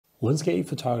Landscape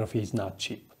photography is not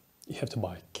cheap. You have to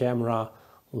buy camera,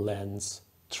 lens,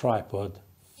 tripod,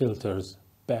 filters,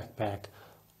 backpack,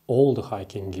 all the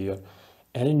hiking gear,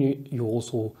 and then you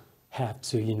also have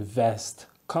to invest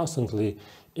constantly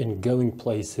in going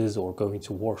places or going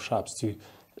to workshops to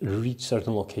reach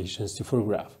certain locations to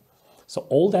photograph. So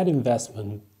all that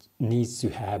investment needs to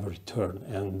have a return,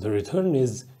 and the return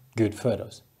is good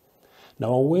photos. Now,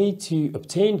 a way to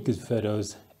obtain good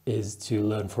photos is to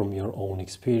learn from your own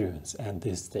experience, and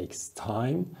this takes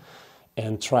time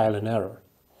and trial and error.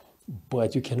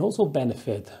 But you can also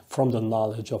benefit from the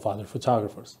knowledge of other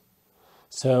photographers.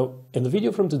 So in the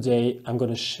video from today, I'm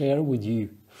going to share with you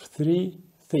 3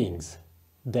 things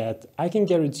that I can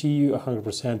guarantee you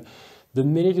 100%. The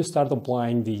minute you start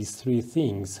applying these 3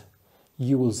 things,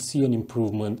 you will see an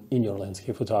improvement in your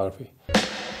landscape photography.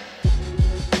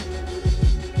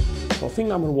 So thing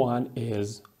number 1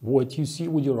 is what you see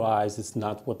with your eyes is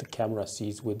not what the camera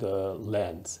sees with the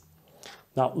lens.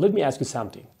 Now, let me ask you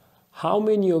something. How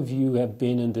many of you have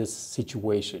been in this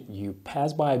situation? You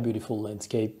pass by a beautiful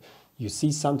landscape, you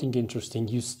see something interesting,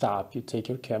 you stop, you take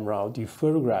your camera out, you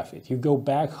photograph it, you go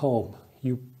back home,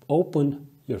 you open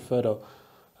your photo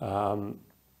on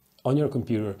your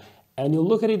computer, and you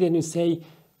look at it and you say,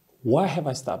 why have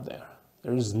I stopped there?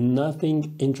 There is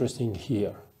nothing interesting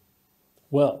here.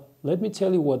 Well, let me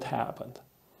tell you what happened.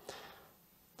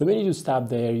 The minute you stop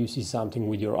there, you see something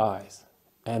with your eyes,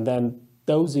 and then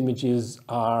those images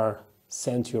are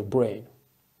sent to your brain.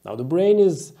 Now, the brain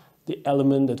is the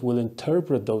element that will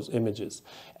interpret those images,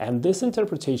 and this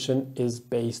interpretation is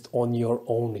based on your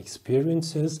own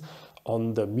experiences,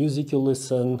 on the music you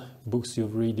listen, books you're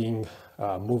reading,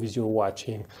 movies you're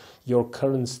watching, your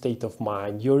current state of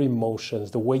mind, your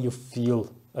emotions, the way you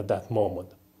feel at that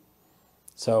moment.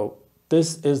 So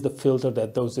this is the filter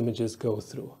that those images go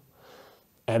through.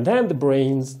 And then the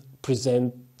brains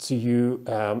present to you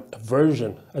a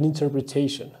version, an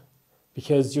interpretation,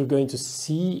 because you're going to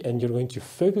see and you're going to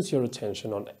focus your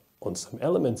attention on some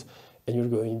elements, and you're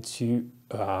going to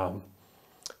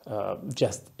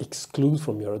just exclude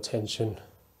from your attention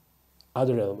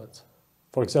other elements.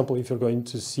 For example, if you're going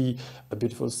to see a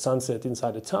beautiful sunset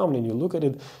inside a town and you look at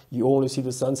it, you only see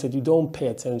the sunset, you don't pay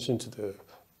attention to the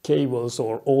cables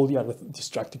or all the other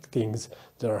distracting things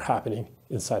that are happening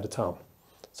inside the town.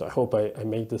 So I hope I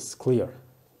made this clear.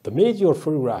 The minute you're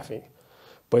photographing,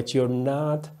 but you're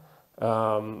not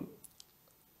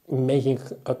making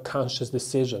a conscious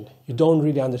decision, you don't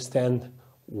really understand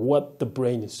what the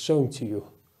brain is showing to you,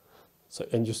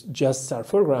 and you just start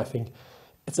photographing,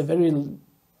 it's a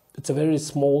very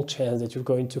small chance that you're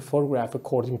going to photograph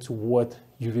according to what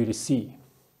you really see.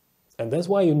 And that's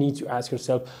why you need to ask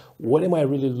yourself, what am I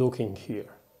really looking here?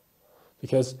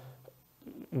 Because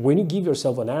when you give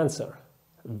yourself an answer,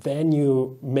 then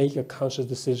you make a conscious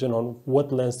decision on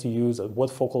what lens to use, at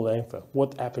what focal length, at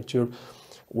what aperture,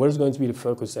 where's going to be the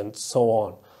focus, and so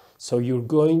on. So you're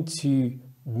going to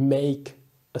make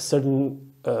a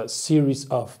certain series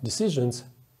of decisions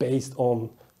based on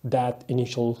that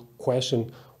initial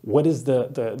question, what is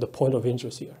the point of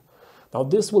interest here? Now,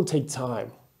 this will take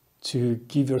time to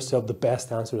give yourself the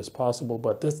best answer as possible,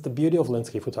 but that's the beauty of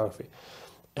landscape photography.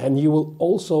 And you will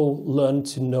also learn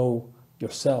to know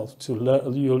yourself, you'll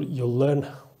learn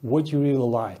what you really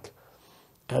like.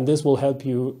 And this will help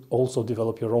you also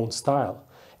develop your own style.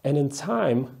 And in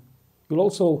time, you'll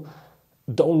also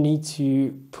don't need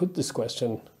to put this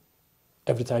question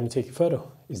every time you take a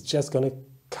photo. It's just going to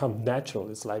come natural.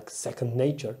 It's like second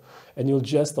nature. And you'll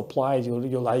just apply it.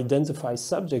 You'll identify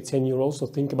subjects, and you'll also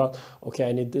think about, okay,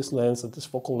 I need this lens at this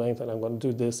focal length, and I'm going to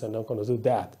do this, and I'm going to do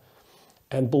that.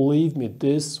 And believe me,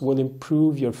 this will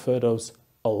improve your photos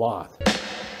a lot.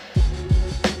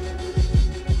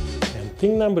 And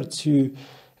thing number 2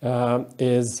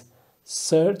 is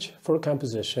search for a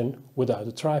composition without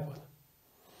a tripod.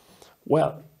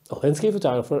 Well, a landscape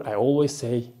photographer, I always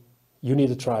say, you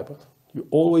need a tripod. You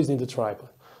always need a tripod.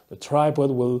 The tripod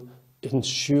will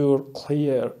ensure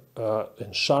clear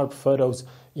and sharp photos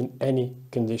in any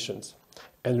conditions.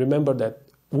 And remember that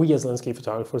we as landscape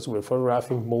photographers, we're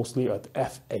photographing mostly at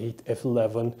f8,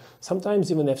 f11,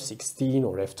 sometimes even f16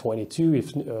 or f22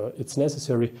 if it's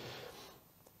necessary.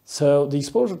 So the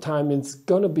exposure time is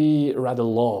going to be rather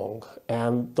long,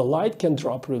 and the light can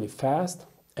drop really fast,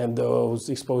 and those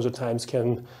exposure times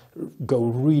can go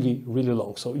really, really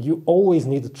long. So you always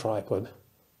need a tripod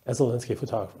as a landscape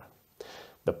photographer.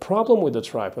 The problem with the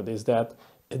tripod is that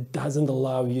it doesn't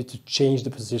allow you to change the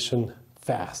position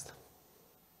fast.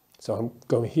 So I'm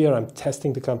going here, I'm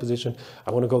testing the composition.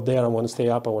 I want to go there, I want to stay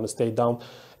up, I want to stay down.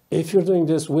 If you're doing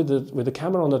this with the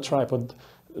camera on the tripod,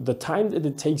 the time that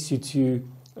it takes you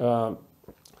to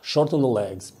shorten the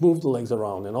legs, move the legs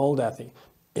around and all that thing,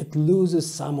 it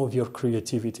loses some of your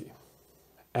creativity.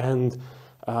 And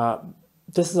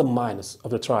this is a minus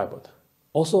of the tripod.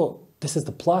 Also, this is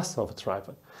the plus of a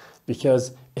tripod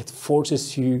because it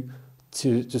forces you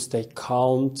to stay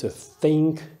calm, to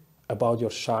think about your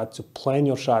shot, to plan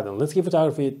your shot. And landscape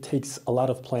photography, it takes a lot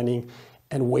of planning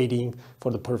and waiting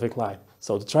for the perfect light.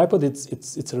 So the tripod,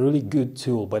 it's a really good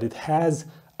tool, but it has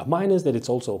a minus that it's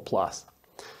also a plus.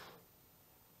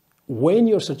 When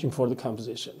you're searching for the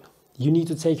composition, you need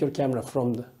to take your camera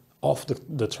off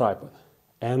the tripod,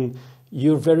 and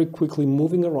you're very quickly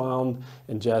moving around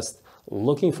and just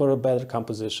looking for a better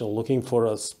composition, looking for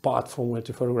a spot from where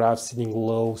to photograph, sitting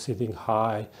low, sitting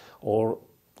high, or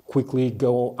quickly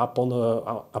go up on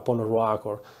a rock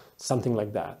or something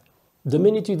like that. The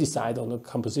minute you decide on the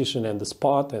composition and the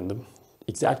spot and the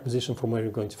exact position from where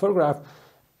you're going to photograph,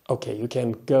 okay, you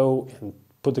can go and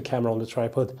put the camera on the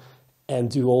tripod and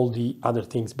do all the other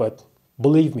things. But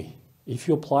believe me, if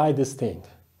you apply this thing,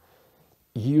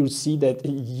 you see that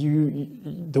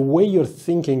the way you're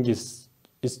thinking is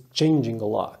changing a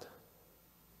lot.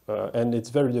 And it's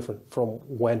very different from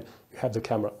when you have the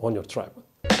camera on your tripod.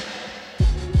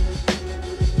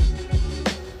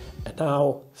 And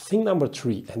now, thing number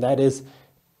 3, and that is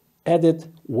edit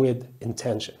with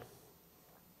intention.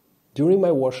 During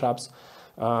my workshops,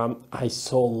 I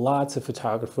saw lots of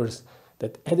photographers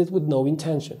that edit with no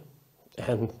intention.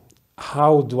 And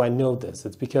how do I know this?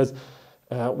 It's because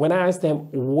when I ask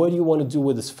them, what do you want to do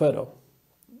with this photo?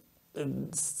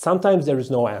 Sometimes there is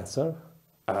no answer.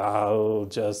 I'll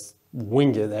just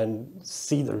wing it and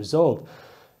see the result.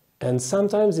 And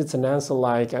sometimes it's an answer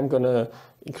like, I'm going to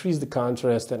increase the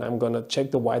contrast and I'm going to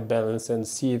check the white balance and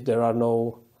see if there are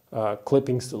no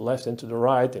clippings to the left and to the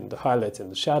right and the highlights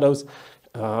and the shadows,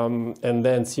 and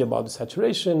then see about the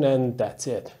saturation, and that's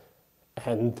it.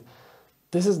 And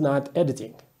this is not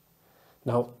editing.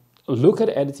 Now, look at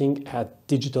editing at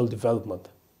digital development.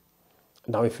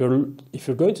 Now, if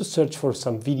you're going to search for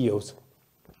some videos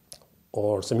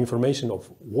or some information of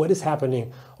what is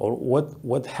happening or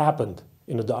what happened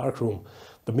in a darkroom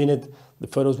the minute the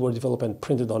photos were developed and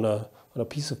printed on a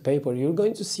piece of paper, you're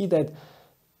going to see that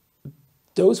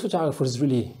those photographers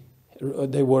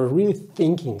they were really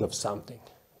thinking of something.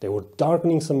 They were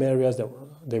darkening some areas,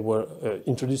 they were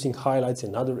introducing highlights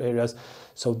in other areas.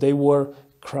 So they were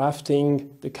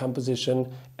crafting the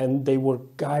composition and they were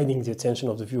guiding the attention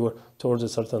of the viewer towards a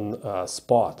certain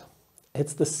spot.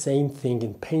 It's the same thing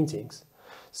in paintings.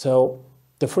 So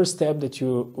the first step that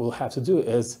you will have to do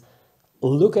is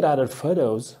look at other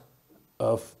photos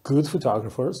of good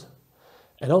photographers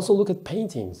and also look at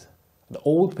paintings, the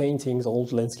old paintings,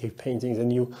 old landscape paintings,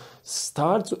 and you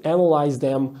start to analyze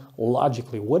them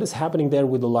logically. What is happening there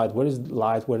with the light? Where is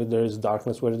light? Where there is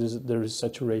darkness? Where there is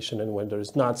saturation and when there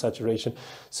is not saturation?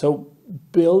 So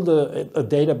build a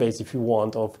database, if you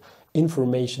want, of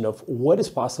information of what is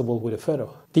possible with a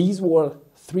photo. These were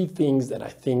 3 things that I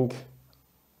think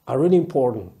are really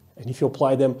important. And if you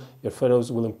apply them, your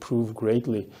photos will improve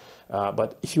greatly.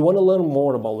 But if you want to learn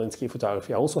more about landscape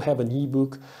photography, I also have an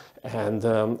ebook, and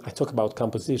I talk about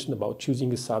composition, about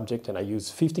choosing a subject, and I use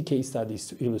 50 case studies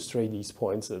to illustrate these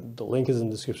points. The link is in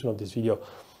the description of this video.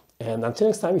 And until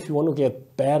next time, if you want to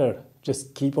get better,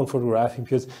 just keep on photographing,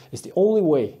 because it's the only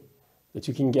way that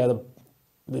you can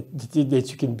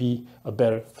that you can be a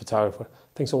better photographer.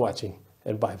 Thanks for watching,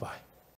 and bye-bye.